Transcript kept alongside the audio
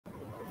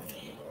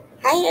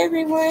Hi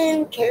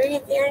everyone, Keri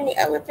the Yarny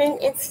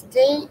Elephant, and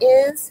today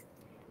is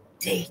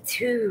day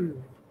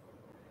 2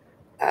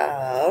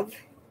 of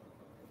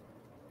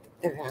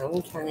the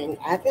Valentine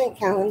Advent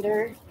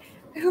Calendar.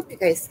 I hope you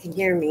guys can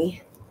hear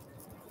me.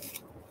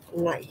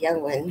 I'm not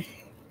yelling.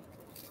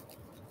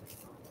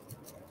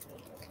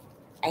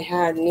 I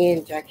had knee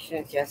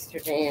injections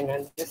yesterday, and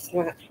I'm just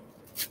not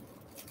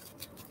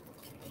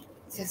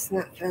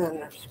feeling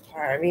much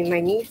part. I mean, my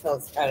knee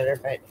feels better,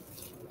 but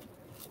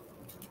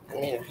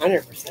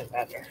 100%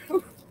 better.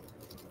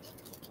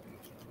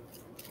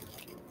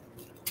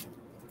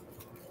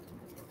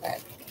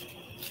 But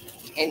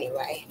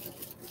anyway.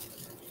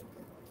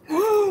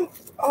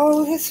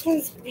 Oh, this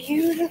one's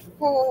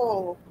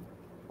beautiful.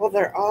 Well,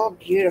 they're all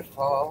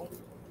beautiful.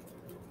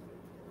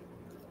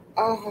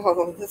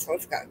 Oh, this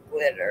one's got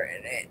glitter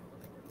in it.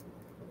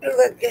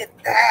 Look at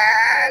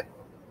that.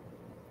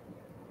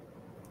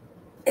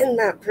 Isn't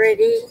that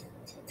pretty?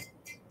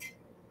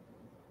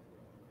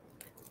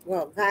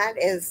 Well, that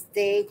is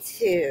day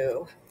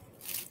 2.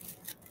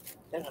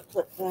 Gonna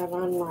put that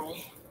on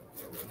my,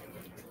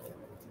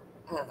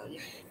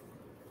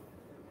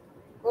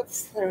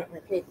 whoops, throw out my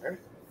paper.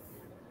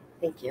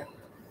 Thank you.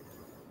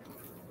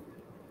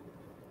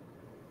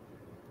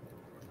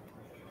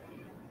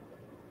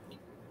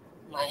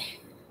 My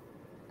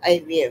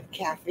IV of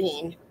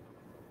caffeine.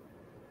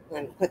 I'm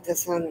gonna put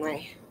this on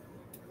my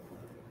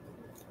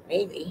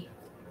baby.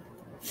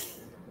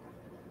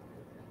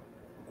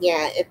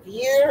 Yeah, if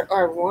you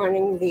are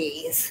wanting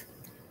these,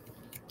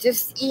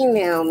 just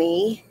email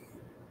me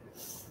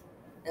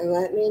and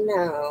let me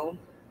know.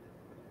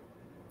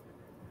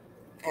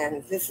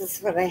 And this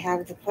is what I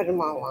have to put them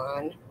all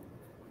on.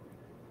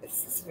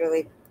 This is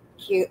really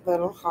cute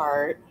little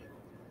heart.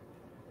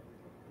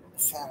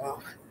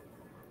 So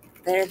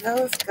there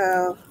those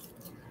go.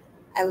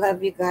 I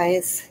love you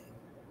guys.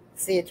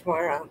 See you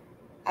tomorrow.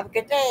 Have a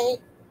good day.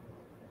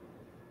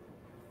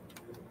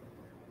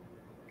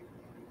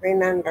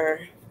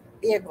 Remember,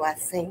 be a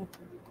blessing.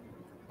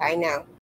 Bye now.